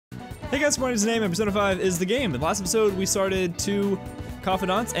Hey guys, my name Persona 5 is the game. In the last episode, we started 2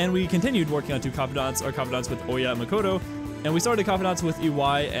 confidants, and we continued working on 2 confidants, our confidants with Ohya and Makoto, and we started confidants with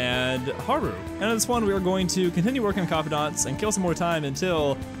EY and Haru. And in this one, we are going to continue working on confidants and kill some more time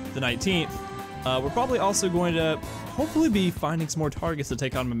until the 19th. We're probably also going to hopefully be finding some more targets to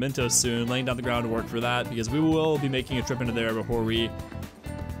take on Mementos soon, laying down the groundwork for that, because we will be making a trip into there before we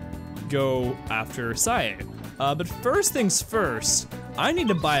go after Sae. But first things first, I need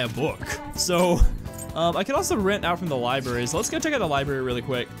to buy a book. So I can also rent out from the library. So let's go check out the library really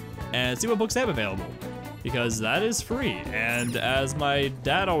quick and see what books they have available, because that is free. And as my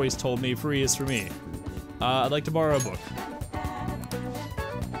dad always told me, free is for me. I'd like to borrow a book.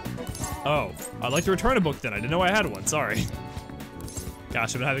 Oh, I'd like to return a book then. I didn't know I had one, sorry.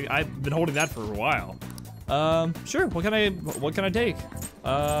 Gosh, I've been holding that for a while. Sure, what can I take?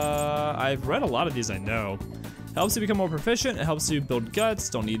 I've read a lot of these, I know. Helps you become more proficient, it helps you build guts,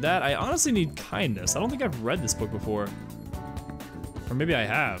 don't need that. I honestly need kindness. I don't think I've read this book before. Or maybe I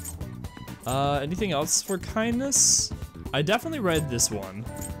have. Anything else for kindness? I definitely read this one.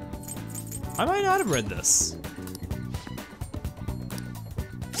 I might not have read this.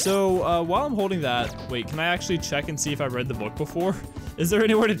 So, while I'm holding that, wait, can I actually check and see if I read the book before? Is there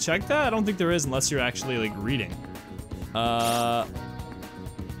anywhere to check that? I don't think there is unless you're actually, like, reading.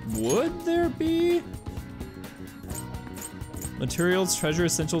 Would there be? Materials, treasure,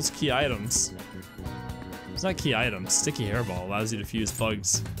 essentials, key items. It's not key items. Sticky hairball allows you to fuse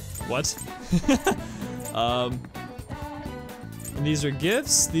bugs. What? And these are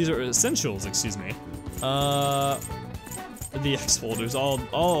gifts. These are essentials, excuse me. The X folders, all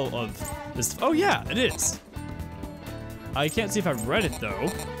of this. Oh yeah, it is. I can't see if I've read it though.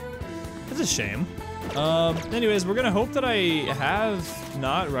 That's a shame. Anyways, we're gonna hope that I have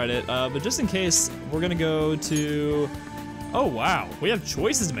not read it, but just in case, we're gonna go to, oh wow, we have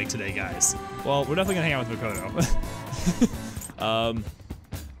choices to make today, guys. Well, we're definitely gonna hang out with Makoto.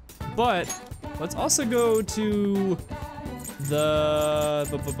 But let's also go to the,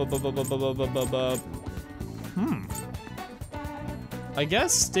 I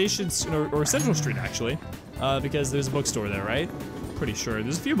guess Station, or Central Street actually, because there's a bookstore there, right? Pretty sure.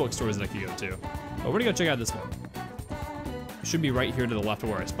 There's a few bookstores that I could go to. But we're gonna go check out this one. It should be right here to the left of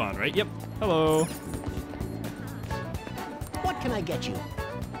where I spawned, right? Yep. Hello. What can I get you?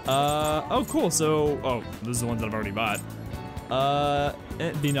 Oh cool, so, oh, this is the ones that I've already bought.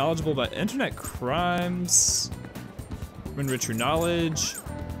 Be knowledgeable about internet crimes. Enrich your knowledge.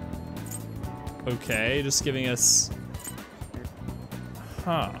 Okay, just giving us,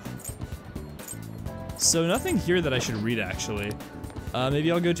 huh. So nothing here that I should read actually.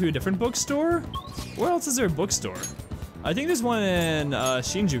 Maybe I'll go to a different bookstore? Where else is there a bookstore? I think there's one in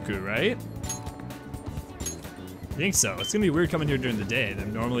Shinjuku, right? I think so. It's gonna be weird coming here during the day. They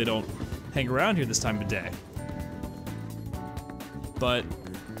normally don't hang around here this time of day. But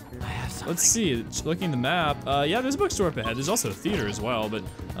let's see, looking at the map, yeah, there's a bookstore up ahead. There's also a theater as well, but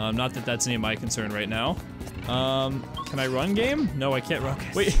not that that's any of my concern right now. Can I run game? No, I can't run.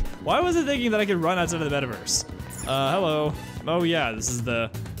 Wait, why was I thinking that I could run outside of the metaverse? Hello. Oh yeah, this is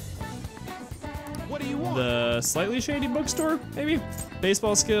the, What do you want? the slightly shady bookstore, maybe?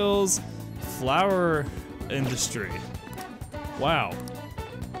 Baseball skills, flower industry. Wow.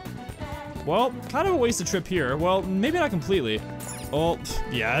 Well, kind of a wasted trip here. Well, maybe not completely. Well,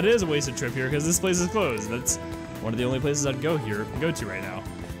 yeah, it is a wasted trip here because this place is closed. That's one of the only places I'd go to right now.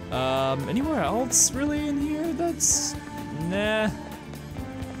 Anywhere else really in here? That's, nah.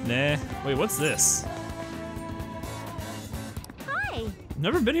 Wait, what's this? Hi.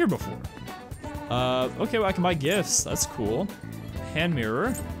 Never been here before. Okay, well I can buy gifts. That's cool. Hand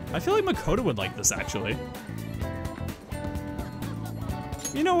mirror. I feel like Makoto would like this actually.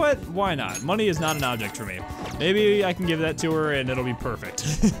 You know what? Why not? Money is not an object for me. Maybe I can give that to her and it'll be perfect.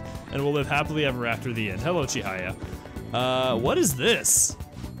 And we'll live happily ever after the end. Hello, Chihaya. What is this?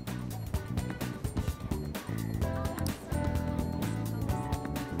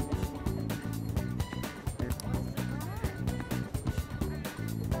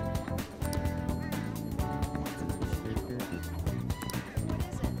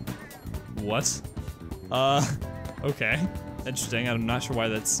 What? Okay. Interesting, I'm not sure why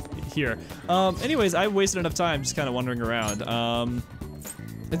that's here. Anyways, I wasted enough time just kind of wandering around.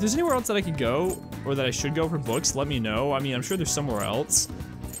 If there's anywhere else that I could go, or that I should go for books, let me know. I mean, I'm sure there's somewhere else,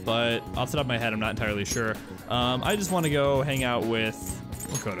 but off the top of my head, I'm not entirely sure. I just want to go hang out with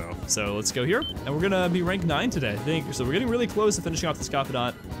Makoto. So let's go here, and we're gonna be rank 9 today, I think. So we're getting really close to finishing off this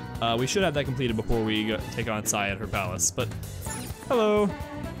confidant. We should have that completed before we go take on Sae at her palace, but hello.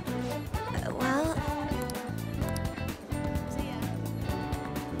 Well,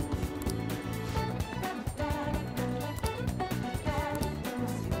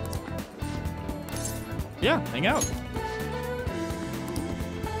 yeah, hang out.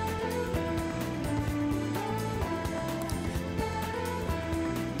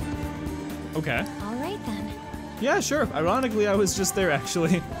 Okay. All right then. Yeah, sure. Ironically, I was just there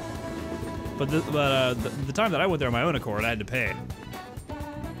actually. But the time that I went there on my own accord, I had to pay.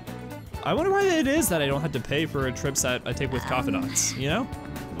 I wonder why it is that I don't have to pay for trips that I take with confidants, you know?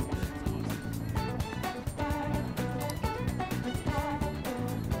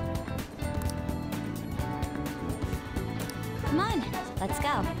 Come on, let's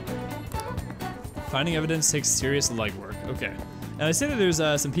go. Finding evidence takes serious legwork. Okay. And I say that there's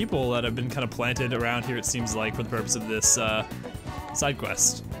some people that have been kind of planted around here, it seems like, for the purpose of this side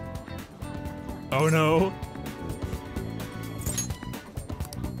quest. Oh no.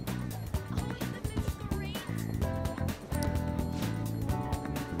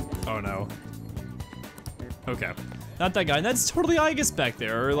 Oh no. Okay. Not that guy. And that's totally Igus back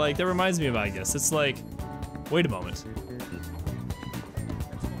there, or like, that reminds me of Igus. It's like, wait a moment.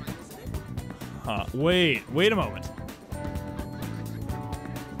 Huh, wait a moment.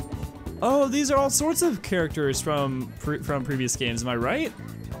 Oh, these are all sorts of characters from previous games, am I right?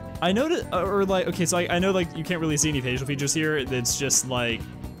 I noticed, or like, okay, so I know like you can't really see any facial features here. It's just like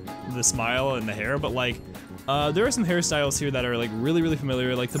the smile and the hair, but like, there are some hairstyles here that are like really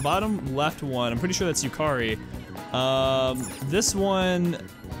familiar. Like the bottom left one, I'm pretty sure that's Yukari. This one,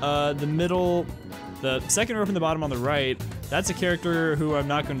 the middle, the second row from the bottom on the right, that's a character who I'm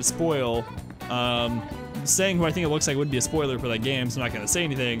not going to spoil. Saying who I think it looks like would be a spoiler for that game, so I'm not going to say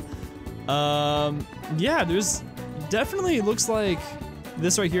anything. Yeah, there's definitely looks like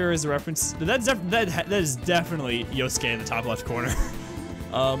this right here is a reference. That is definitely Yosuke in the top left corner.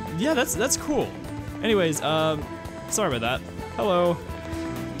 Yeah, that's cool. Anyways, sorry about that. Hello.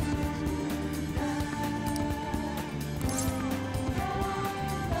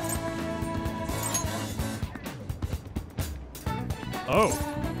 Oh.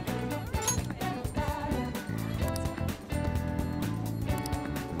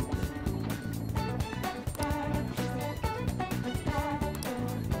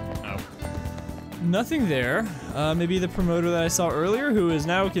 Nothing there. Maybe the promoter that I saw earlier who is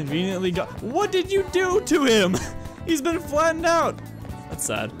now conveniently gone. What did you do to him? He's been flattened out. That's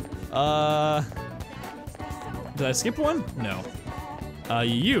sad. Did I skip one? No.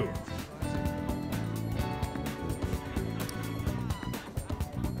 You.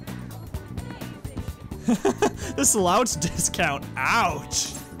 The slouch discount.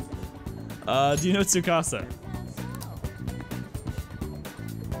 Ouch. Do you know Tsukasa?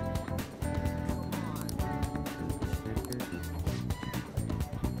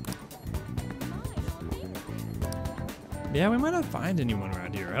 Yeah, we might not find anyone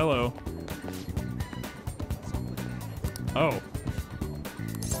around here. Hello. Oh.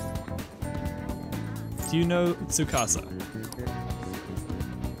 Do you know Tsukasa?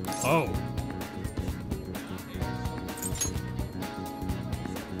 Oh.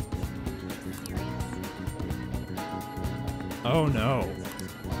 Oh no.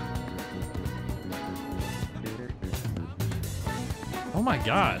 Oh my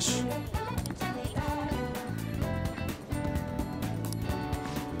gosh.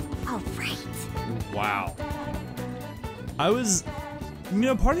 Wow. I was, you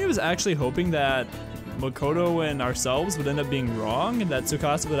know, part of me was actually hoping that Makoto and ourselves would end up being wrong and that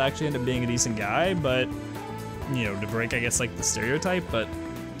Tsukasa would actually end up being a decent guy, but, you know, to break, I guess, like the stereotype, but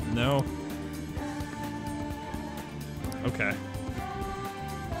no. Okay.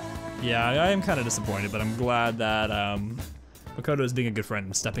 Yeah, I am kind of disappointed, but I'm glad that Makoto is being a good friend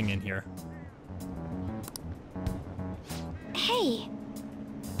and stepping in here. Hey.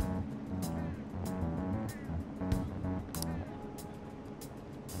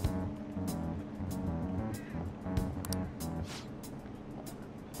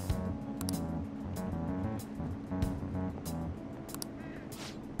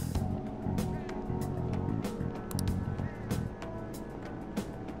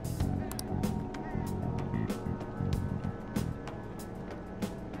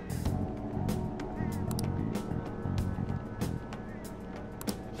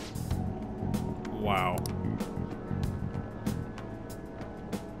 Wow.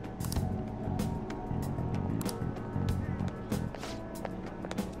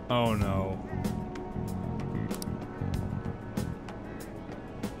 Oh no.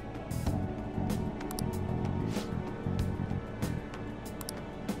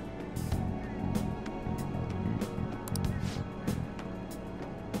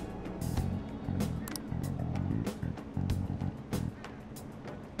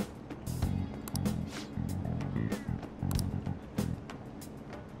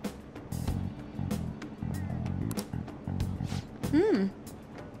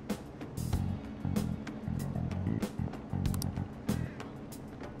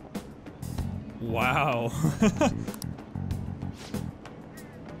 Wow.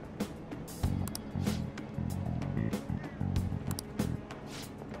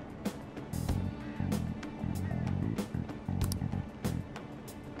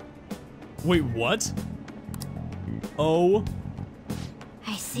 Wait, what? Oh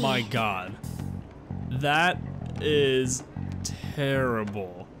I see. my god. That is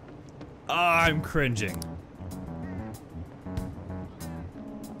terrible. I'm cringing.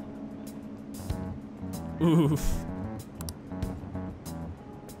 Oof.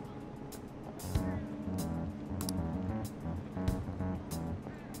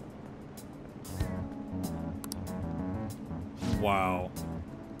 Wow.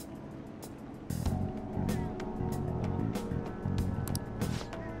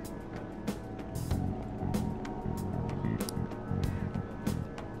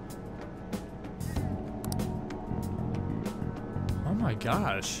 Oh my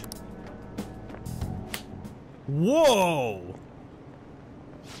gosh. Whoa!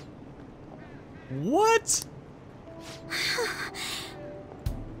 What?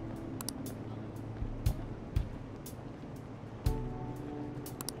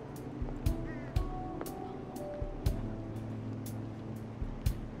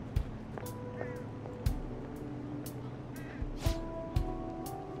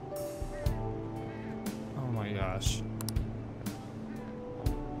 Oh my gosh.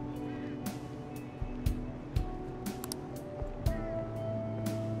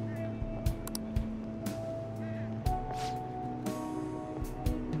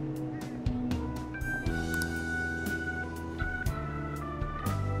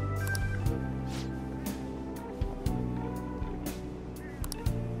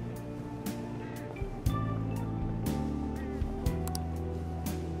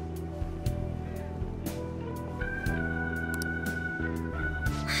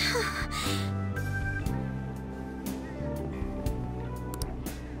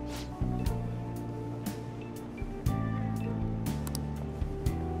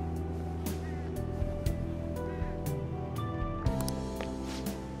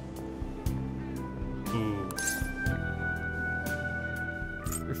 Ooh.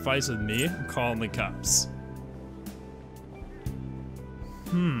 Your fights with me? I'm calling the cops.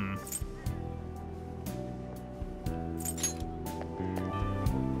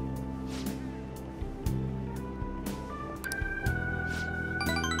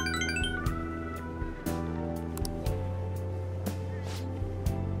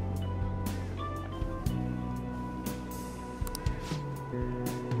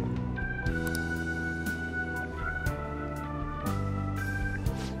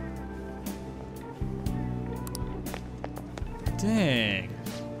 Dang.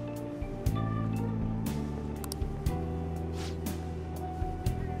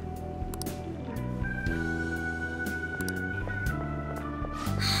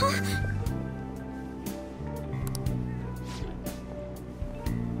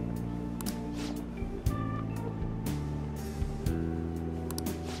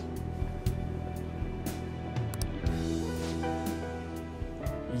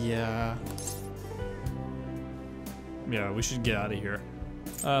 Yeah. Yeah, we should get out of here.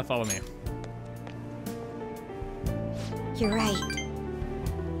 Follow me. You're right.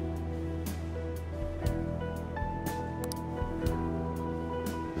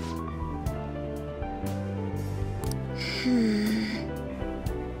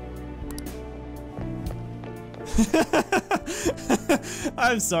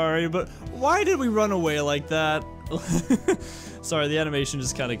 I'm sorry, but why did we run away like that? Sorry, the animation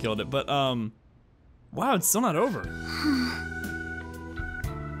just kind of killed it, but wow, it's still not over.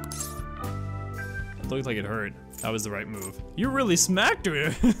 It looked like it hurt. That was the right move. You really smacked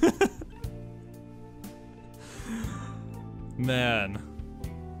her. Man.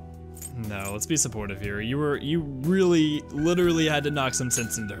 No, let's be supportive here. You really, literally had to knock some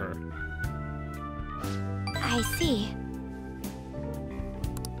sense into her. I see.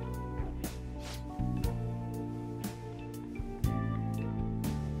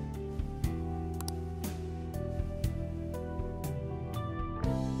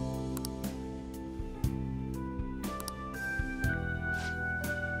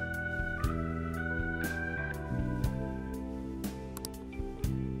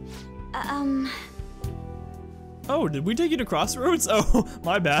 Oh, did we take you to Crossroads? Oh,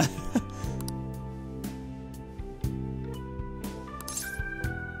 my bad.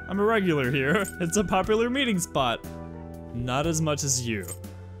 I'm a regular here. It's a popular meeting spot. Not as much as you.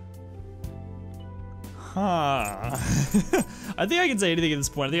 Huh. I think I can say anything at this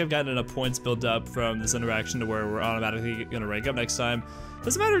point. I think I've gotten enough points built up from this interaction to where we're automatically gonna rank up next time.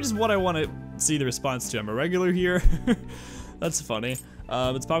 Doesn't matter just what I want to see the response to. I'm a regular here. That's funny.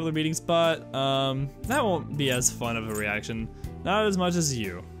 It's a popular meeting spot. That won't be as fun of a reaction. Not as much as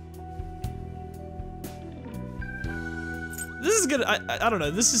you. This is good. I don't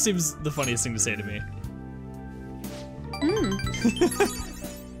know. This just seems the funniest thing to say to me.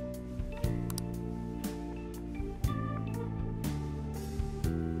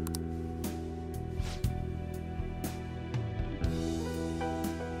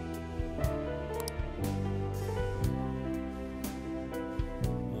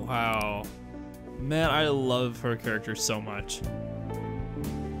 Wow. Man, I love her character so much.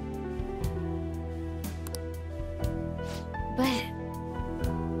 But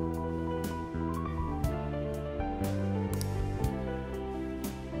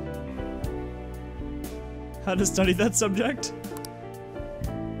how to study that subject?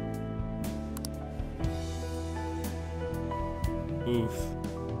 Oof.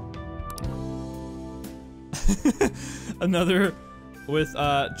 Another with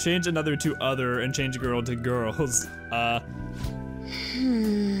change another to other and change girl to girls.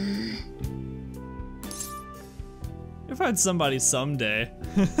 You'll find somebody someday.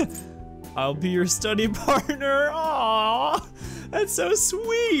 I'll be your study partner. Aww, that's so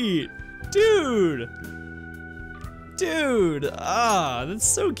sweet, dude. Dude, that's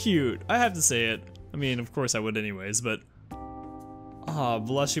so cute. I have to say it. I mean, of course I would anyways, but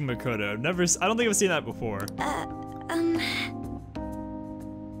blushing Makoto. I don't think I've seen that before.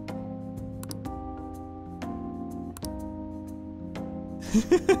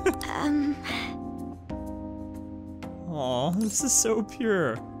 Aw, this is so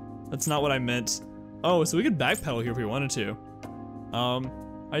pure. That's not what I meant. Oh, so we could backpedal here if we wanted to.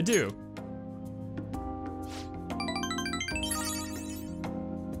 I do.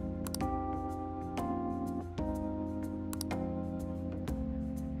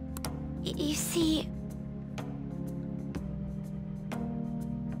 you see,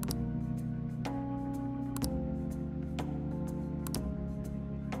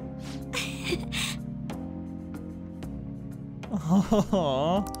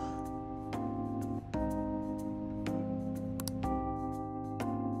 Aww.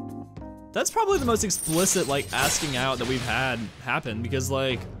 That's probably the most explicit like asking out that we've had happen, because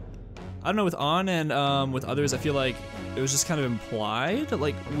like, I don't know, with On and with others, I feel like it was just kind of implied that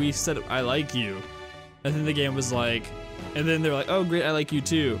like we said I like you, and then the game was like, and then they're like, oh great, I like you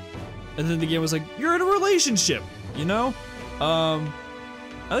too, and then the game was like, you're in a relationship, you know?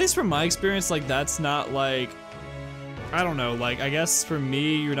 At least from my experience, like that's not like, I don't know, like I guess for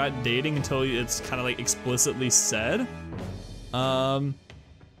me, you're not dating until it's kind of like explicitly said.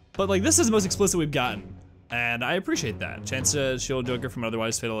 But like this is the most explicit we've gotten, and I appreciate that. Chance to shield Joker from an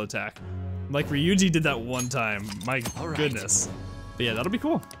otherwise fatal attack. Like Ryuji did that one time, my goodness. But yeah, that'll be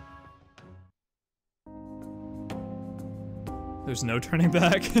cool. There's no turning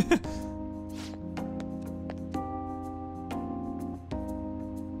back.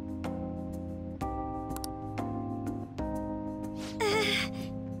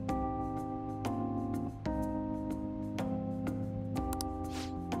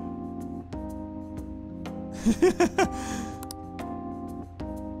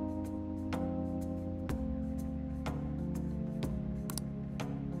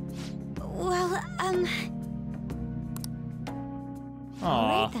 well, Aw,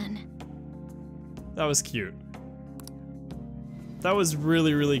 alright then. that was cute. That was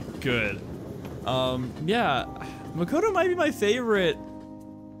really, really good. Yeah, Makoto might be my favorite.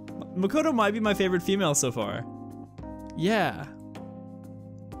 Makoto might be my favorite female so far. Yeah.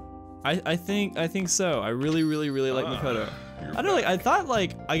 I think so. I really like Makoto. I don't know, like I thought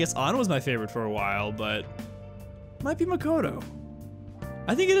like I guess Anna was my favorite for a while, but might be Makoto.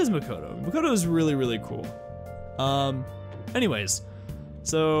 I think it is Makoto. Makoto is really cool. Anyways,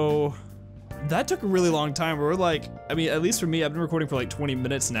 so that took a really long time. We're like, I mean, at least for me, I've been recording for like 20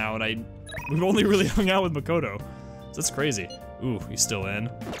 minutes now, and we've only really hung out with Makoto. So that's crazy. Ooh, he's still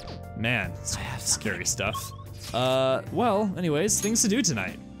in. Man, scary stuff. Well, anyways, things to do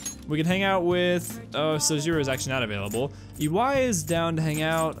tonight. We can hang out with, oh, so Zero is actually not available. EY is down to hang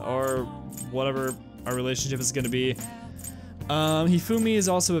out, or whatever our relationship is gonna be. Hifumi is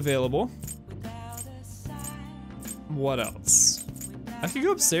also available. What else? I could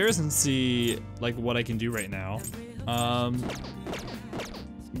go upstairs and see like what I can do right now.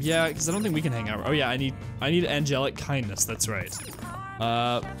 Yeah, because I don't think we can hang out. Oh yeah, I need angelic kindness, that's right.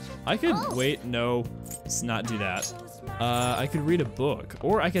 I could, wait, no, let's not do that. I could read a book,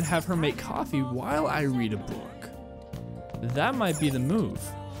 or I could have her make coffee while I read a book. That might be the move.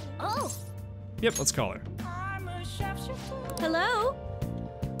 Oh. Yep, let's call her. Hello?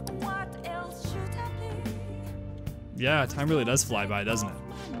 Yeah, time really does fly by, doesn't it?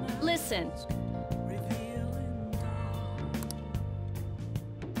 Listen.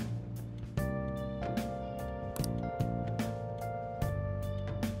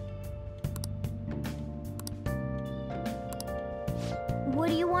 What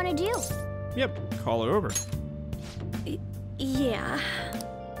do you want to do? Yep, call her over. Yeah.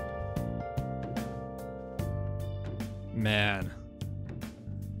 Man.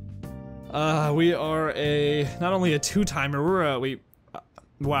 We are not only a two-timer, we're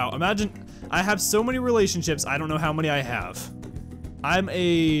wow, imagine, I have so many relationships, I don't know how many I have. I'm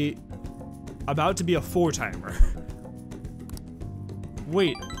about to be a four-timer.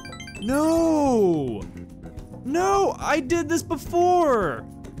 Wait, no! No, I did this before!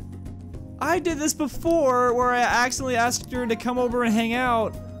 I did this before where I accidentally asked her to come over and hang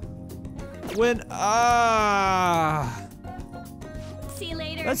out when, See you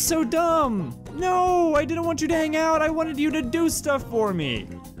later. That's so dumb! No, I didn't want you to hang out, I wanted you to do stuff for me.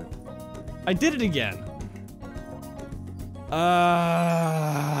 I did it again.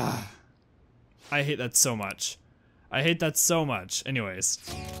 I hate that so much. I hate that so much. Anyways.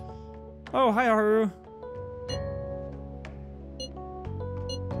 Oh, hi, Haru.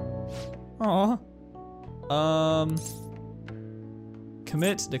 Aw.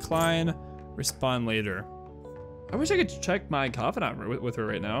 Commit, decline, respond later. I wish I could check my confidant with her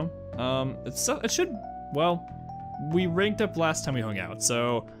right now. It should, well, we ranked up last time we hung out,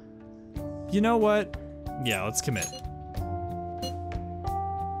 so you know what? Yeah, let's commit.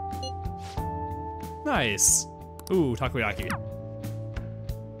 Nice. Ooh, takoyaki.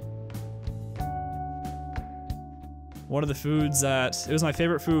 One of the foods that, it was my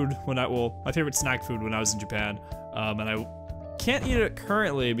favorite food when my favorite snack food when I was in Japan. And I can't eat it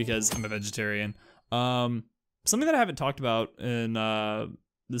currently because I'm a vegetarian. Something that I haven't talked about in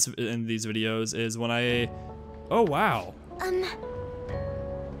these videos is when oh wow.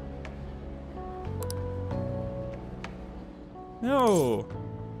 No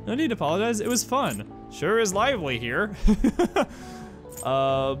need to apologize, it was fun. Sure is lively here.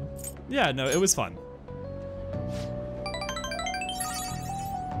 Yeah, no, it was fun.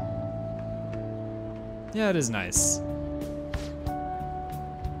 Yeah, it is nice.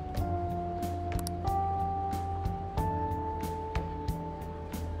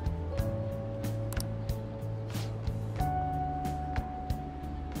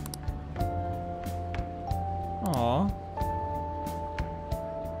 Aww.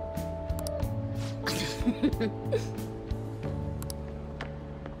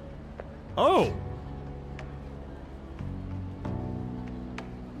 Oh!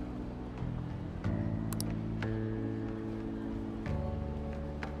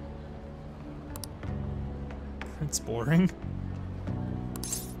 It's boring.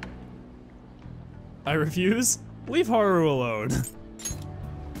 I refuse. Leave Haru alone.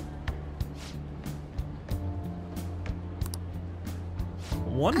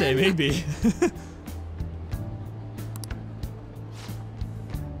 One day, maybe.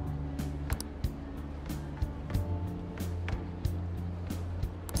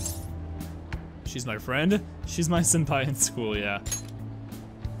 She's my friend. She's my senpai in school, yeah.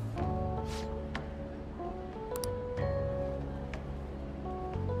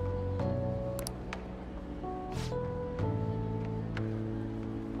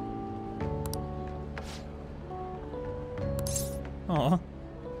 Aw.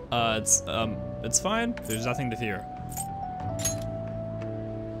 It's fine. There's nothing to fear.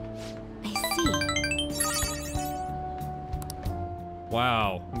 I see.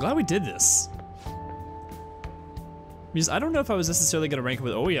 Wow. I'm glad we did this. Because I don't know if I was necessarily gonna rank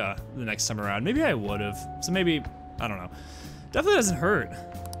with Ohya the next time around. Maybe I would have. So maybe, I don't know. Definitely doesn't hurt.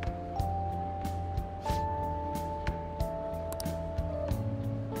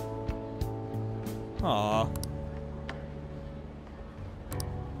 Aw.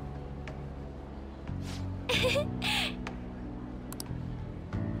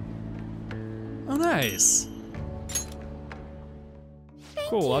 Oh, nice.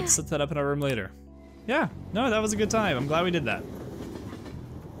 Cool, I'll have to set that up in our room later. Yeah, no, that was a good time. I'm glad we did that.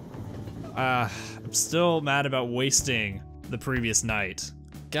 I'm still mad about wasting the previous night.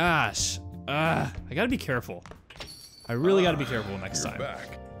 Gosh, I gotta be careful. I really gotta be careful next time.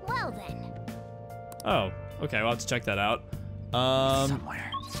 Back. Well then. Oh, okay, we'll have to check that out.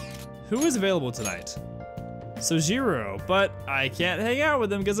 Somewhere. Who is available tonight? Sojiro, but I can't hang out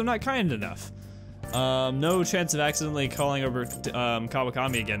with him because I'm not kind enough. No chance of accidentally calling over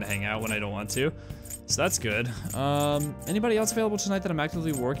Kawakami again to hang out when I don't want to. So that's good. Anybody else available tonight that I'm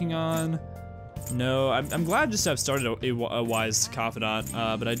actively working on? No, I'm glad just to have started a wise confidant,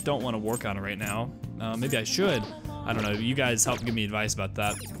 but I don't want to work on it right now. Maybe I should. I don't know, you guys help give me advice about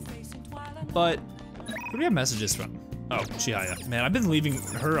that. But, who do we have messages from? Oh, Chihaya. Man, I've been leaving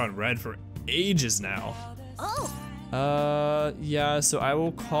her on red for ages now. Oh. Yeah, so I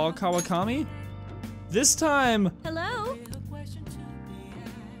will call Kawakami. This time, Hello?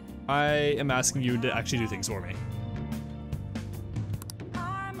 I am asking you to actually do things for me.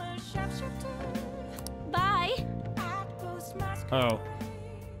 Bye. Oh.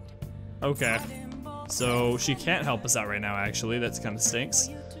 Okay. So she can't help us out right now, actually. That's kind of stinks.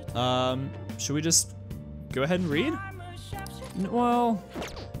 Should we just go ahead and read? Well,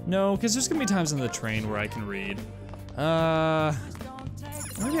 no, because there's gonna be times on the train where I can read.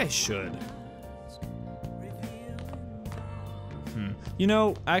 Maybe I should. You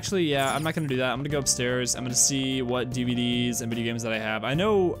know, actually, yeah, I'm not gonna do that. I'm gonna go upstairs. I'm gonna see what DVDs and video games that I have. I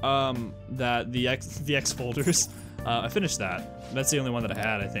know that the X folders, I finished that. That's the only one that I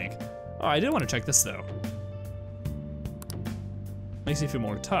had, I think. Oh, I did want to check this though. Makes me feel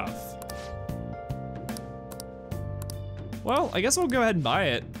more tough. Well, I guess we'll go ahead and buy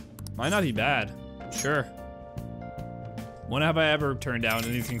it. Might not be bad. Sure. When have I ever turned down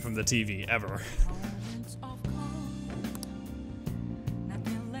anything from the TV, ever?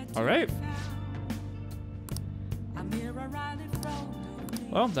 All right.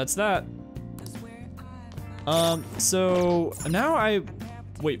 Well, that's that. So now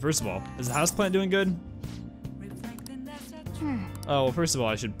wait, first of all, is the houseplant doing good? Oh, well, first of all,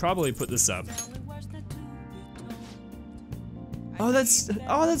 I should probably put this up. Oh,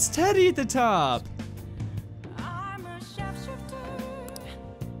 that's Teddy at the top.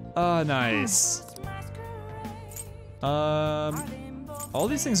 Oh, nice. All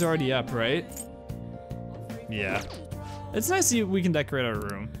these things are already up, right? Yeah. It's nice that we can decorate our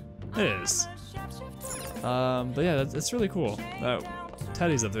room. It is. But yeah, that's really cool.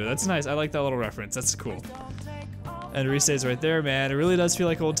 Teddy's up there, that's nice. I like that little reference, that's cool. And Restay's right there, man. It really does feel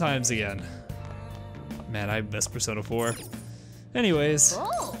like old times again. Man, I miss Persona 4. Anyways,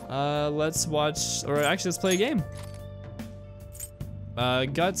 let's watch, or actually let's play a game.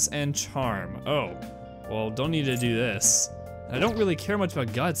 Guts and Charm. Oh, well, don't need to do this. I don't really care much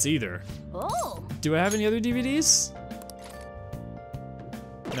about Guts either. Oh. Do I have any other DVDs?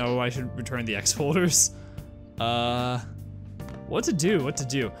 No, I should return the X folders. What to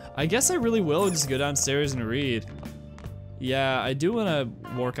do? I guess I really will just go downstairs and read. Yeah, I do wanna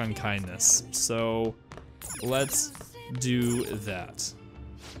work on kindness, so let's do that.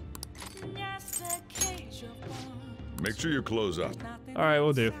 Make sure you close up. All right,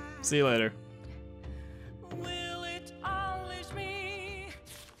 we'll do. See you later.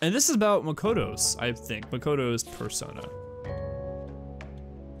 And this is about Makoto's, I think. Makoto's persona.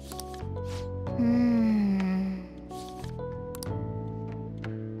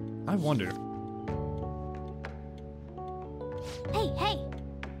 I wonder. Hey.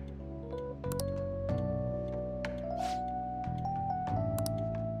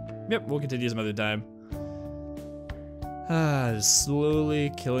 Yep, we'll continue some other time. Just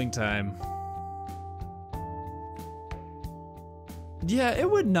slowly killing time. Yeah, it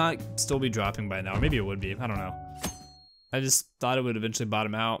would not still be dropping by now. Or maybe it would be, I don't know. I just thought it would eventually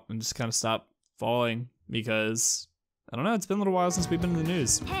bottom out and just kind of stop falling because, I don't know, it's been a little while since we've been in the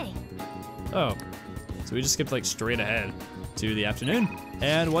news. Hey. Oh, so we just skipped like straight ahead to the afternoon.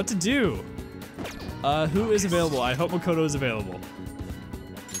 And what to do? Who is available? I hope Makoto is available.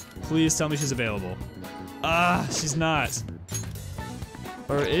 Please tell me she's available. She's not.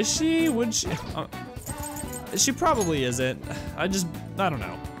 Or is she? Would she? She probably isn't. I don't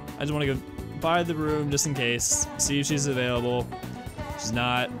know. I just want to go by the room just in case, see if she's available. She's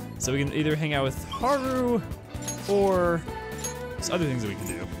not. So we can either hang out with Haru or there's other things that we can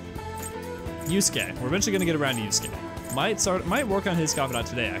do. Yusuke. We're eventually gonna get around to Yusuke. Might work on his confidant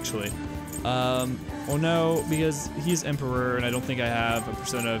today, actually. Well, no, because he's Emperor, and I don't think I have a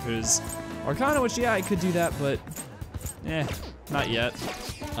persona of his Arcana, which, yeah, I could do that, but, not yet.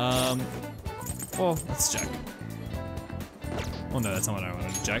 Well, let's check. Well, no, that's not what I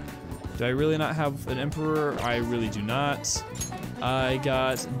wanted to check. Do I really not have an Emperor? I really do not. I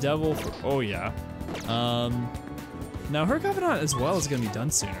got Devil for Ohya. Now her confidant as well is gonna be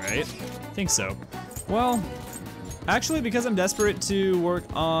done soon, right? I think so. Well, actually, because I'm desperate to work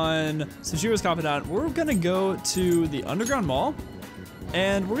on Sushiro's confidant, we're gonna go to the Underground Mall,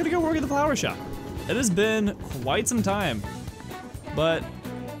 and we're gonna go work at the flower shop. It has been quite some time, but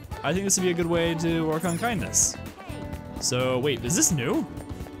I think this would be a good way to work on kindness. So wait, is this new?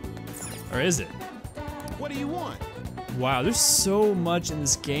 Or is it? What do you want? Wow, there's so much in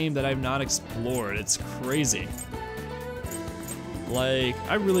this game that I've not explored. It's crazy. Like,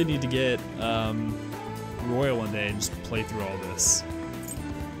 I really need to get Royal one day and just play through all this.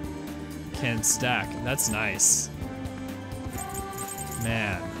 Can stack, that's nice.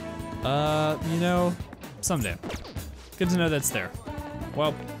 Man, you know, someday. Good to know that's there.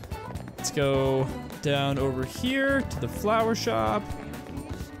 Well, let's go down over here to the flower shop.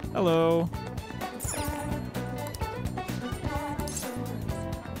 Hello.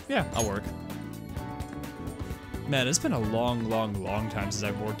 Yeah, I'll work. Man, it's been a long time since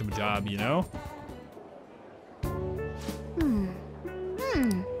I've worked a job, you know?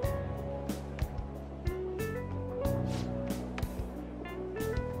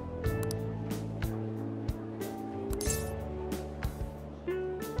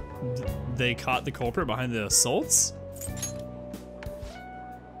 They caught the culprit behind the assaults?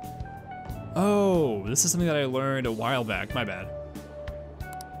 Oh, this is something that I learned a while back, my bad.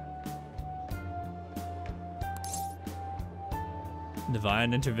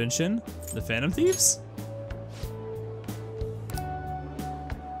 Divine intervention? The Phantom Thieves?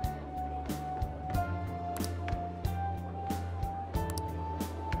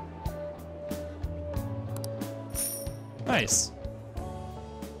 Nice.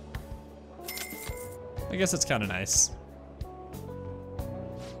 I guess that's kind of nice.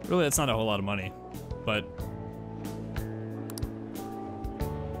 Really, that's not a whole lot of money, but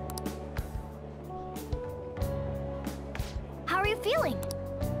How are you feeling?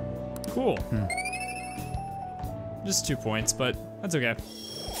 cool. Just 2 points, but that's okay.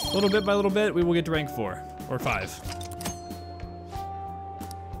 Little bit by little bit, we will get to rank 4 or 5.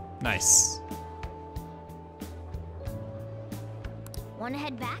 Nice. Wanna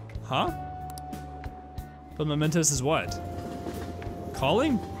head back? Huh? But mementos is what?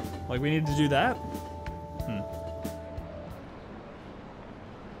 Calling? Like we need to do that?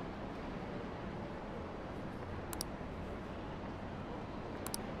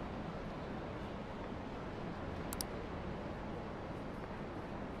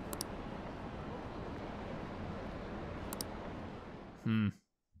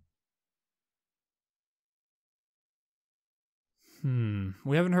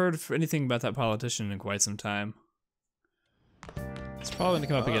 We haven't heard anything about that politician in quite some time. It's probably gonna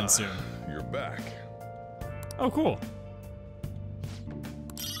come up again soon. You're back. Oh, cool.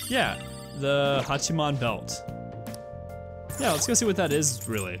 Yeah, the Hachiman belt. Yeah, let's go see what that is,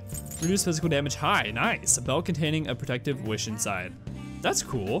 really. Reduce physical damage high, nice. A belt containing a protective wish inside. That's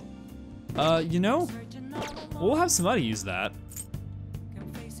cool. You know, we'll have somebody use that.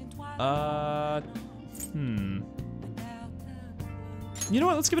 You know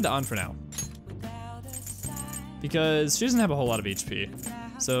what, let's give it to An for now. Because she doesn't have a whole lot of HP.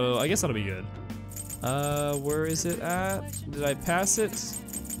 So I guess that'll be good. Where is it at? Did I pass it?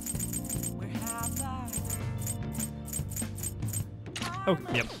 Oh,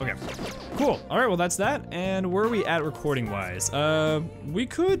 yep, okay. Cool, all right, well that's that. And where are we at recording wise? We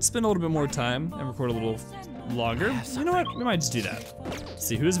could spend a little bit more time and record a little longer. You know what, we might just do that. Let's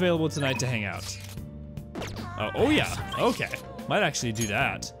see who's available tonight to hang out. Oh yeah, okay. Might actually do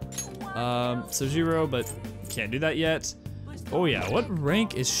that. Sojiro, but can't do that yet. Oh yeah, what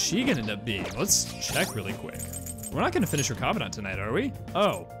rank is she gonna end up being? Let's check really quick. We're not gonna finish her confidant tonight, are we?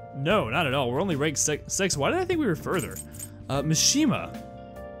 Oh, no, not at all. We're only rank 6. Why did I think we were further? Mishima.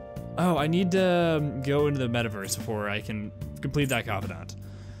 Oh, I need to go into the metaverse before I can complete that confidant.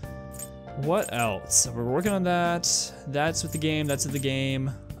 What else? We're working on that. That's with the game, that's in the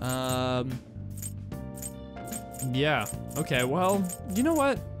game. Yeah, okay, well, you know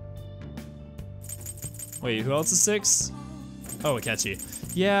what? Wait, who else is 6? Oh, Akechi.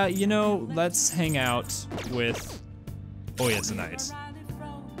 Yeah, you know, let's hang out with Ohya tonight.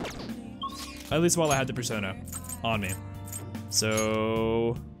 At least while I had the persona on me.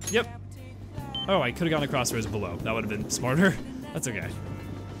 So, yep. Oh, I could've gone across rows below. That would've been smarter. That's okay.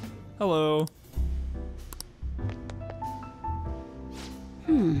 Hello.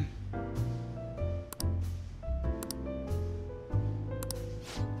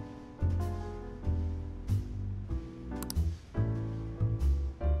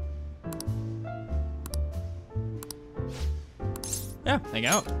 Yeah, hang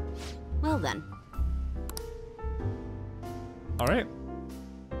out. Well then. All right.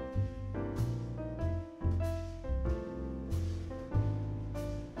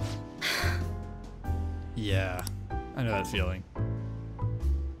 Yeah, I know that feeling.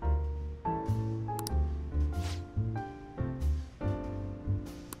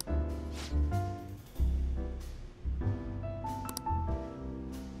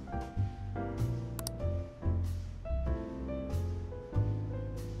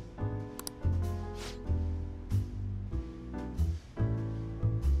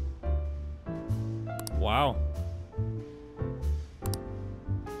 Wow.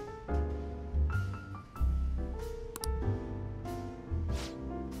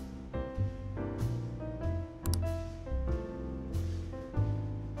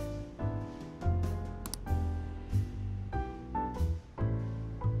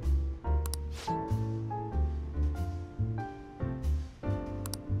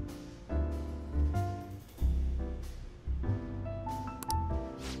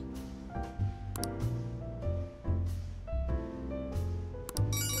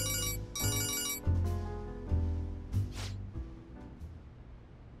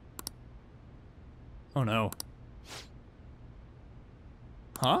 Oh no.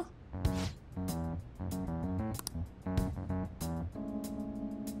 Huh?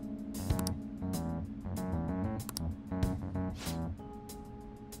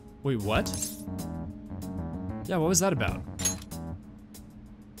 Wait, what? Yeah, what was that about?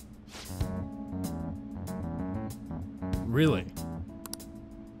 Really?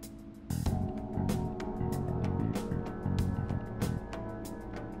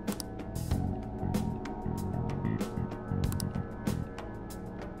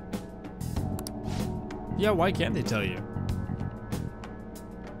 Yeah, why can't they tell you?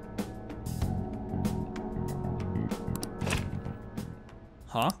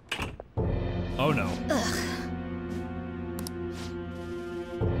 Huh? Oh no. Ugh.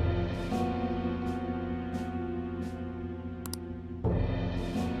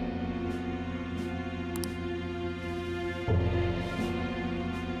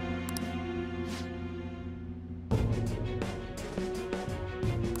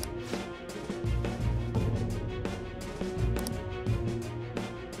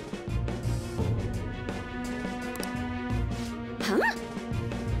 Huh?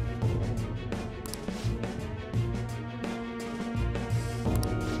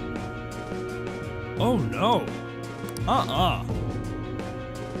 Oh no. Uh-uh.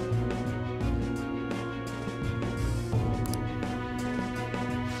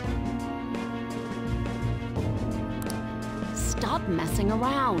 Stop messing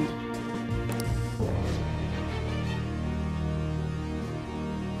around.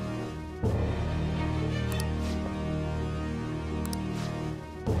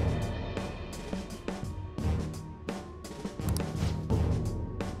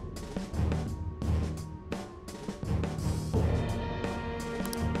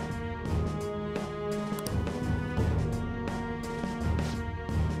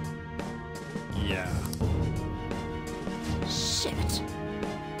 Yeah. Shit.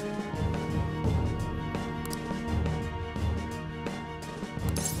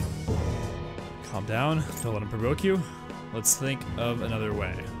 Calm down. Don't let him provoke you. Let's think of another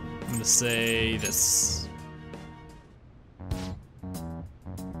way. I'm gonna say this.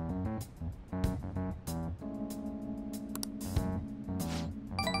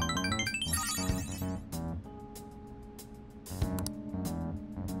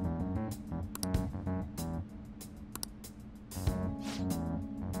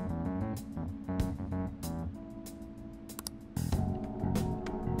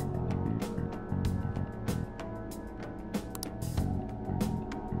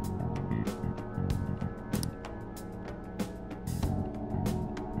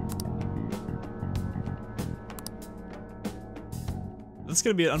 This is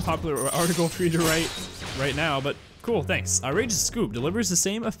gonna be an unpopular article for you to write right now, but cool, thanks. Outrageous Scoop delivers the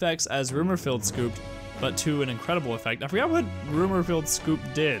same effects as Rumor-Filled Scoop, but to an incredible effect. I forgot what Rumor-Filled Scoop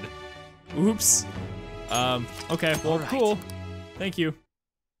did. Oops. Okay, well, Right. cool. Thank you.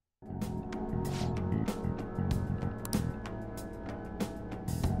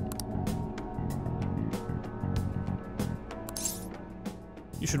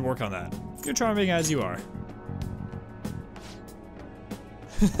 You should work on that. You're charming as you are.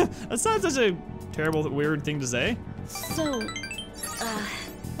 That's not such a terrible, weird thing to say. So,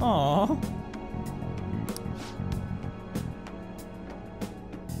 Aww.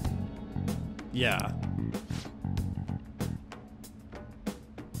 Yeah.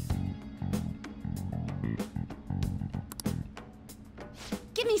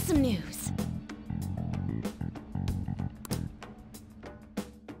 give me some news.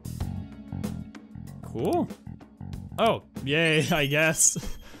 Cool. Oh, yay, I guess.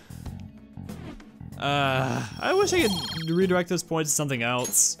 I wish I could redirect those points to something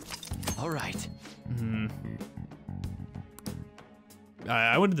else. All right.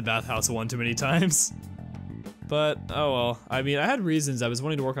 I went to the bathhouse one too many times. But, oh well. I mean, I had reasons. I was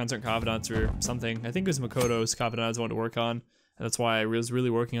wanting to work on certain confidants or something. I think it was Makoto's confidant I wanted to work on. And that's why I was really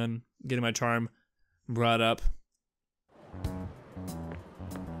working on getting my charm brought up.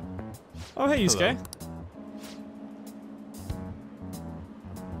 Oh, hey, Yusuke.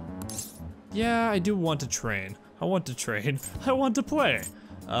 Yeah, I do want to train. I want to train. I want to play.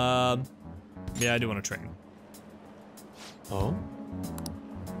 Yeah, I do want to train. Oh?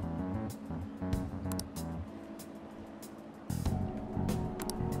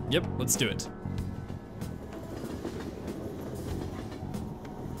 Yep, let's do it.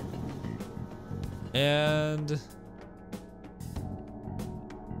 And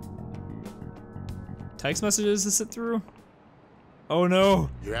text messages to sit through? Oh no.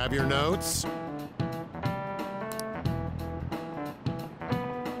 You have your notes?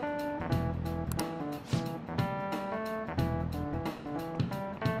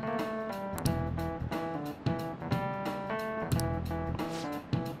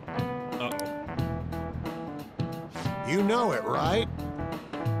 You know it, right?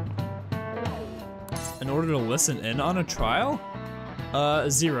 In order to listen in on a trial?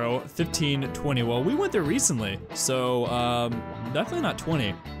 0, 15, 20. Well, we went there recently, so definitely not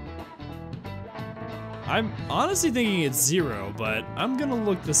 20. I'm honestly thinking it's 0, but I'm gonna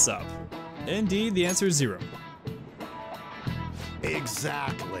look this up. Indeed, the answer is 0.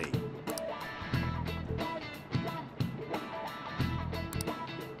 Exactly.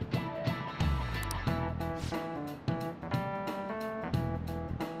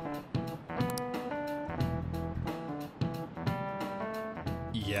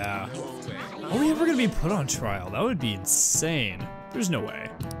 Yeah. Are we ever gonna be put on trial? That would be insane. There's no way.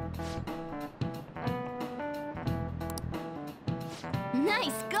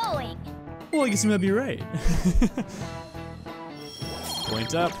 Nice going. Well, I guess you might be right.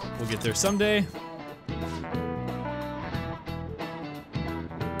 Point up. We'll get there someday.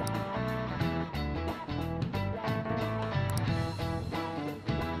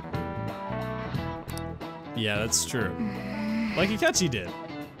 Yeah, that's true. Like Ikachi did.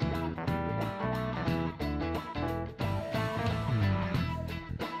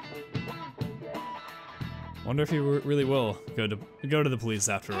 Wonder if he really will go to the police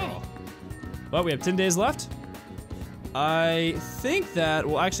after all. Well, we have 10 days left. I think that,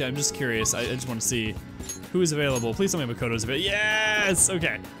 well, actually, I'm just curious. I just want to see who's available. Please tell me Makoto's available. Yes,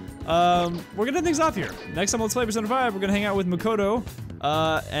 okay. We're gonna end things off here. Next time on Let's Play Persona 5, we're gonna hang out with Makoto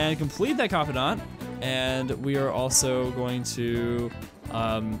and complete that confidant. And we are also going to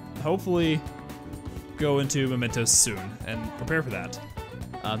hopefully go into Mementos soon and prepare for that.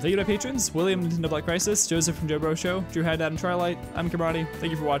 Thank you to our patrons, William, Nintendo Black Crisis, Joseph from Joe Bro Show, Drew Haddad and Starlight. I'm Kimrati.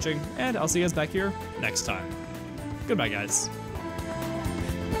 Thank you for watching, and I'll see you guys back here next time. Goodbye, guys.